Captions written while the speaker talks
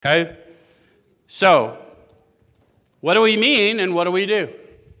Okay? So, what do we mean and what do we do?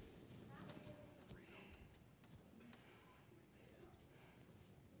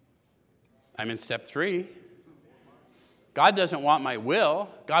 I'm in step 3. God doesn't want my will.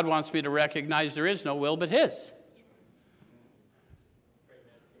 God wants me to recognize there is no will but His.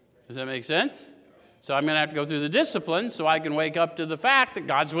 Does that make sense? So I'm going to have to go through the discipline so I can wake up to the fact that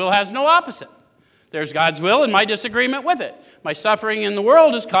God's will has no opposite. There's God's will and my disagreement with it. My suffering in the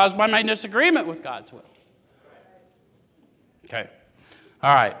world is caused by my disagreement with God's will. Okay.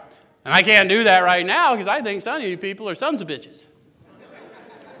 All right. And I can't do that right now because I think some of you people are sons of bitches.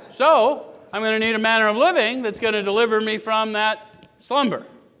 So I'm going to need a manner of living that's going to deliver me from that slumber.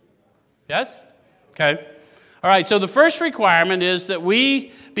 Yes? Okay. All right, so the first requirement is that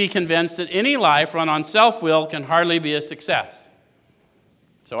we be convinced that any life run on self-will can hardly be a success.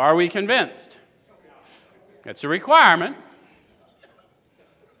 So are we convinced? It's a requirement.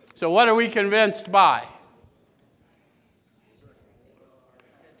 So what are we convinced by?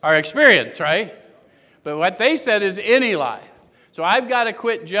 Our experience, right? But what they said is any life. So I've got to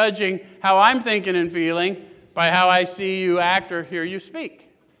quit judging how I'm thinking and feeling by how I see you act or hear you speak.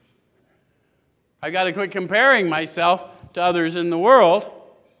 I've got to quit comparing myself to others in the world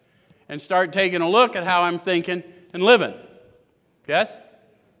and start taking a look at how I'm thinking and living. Yes?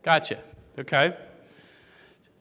 Gotcha. Okay.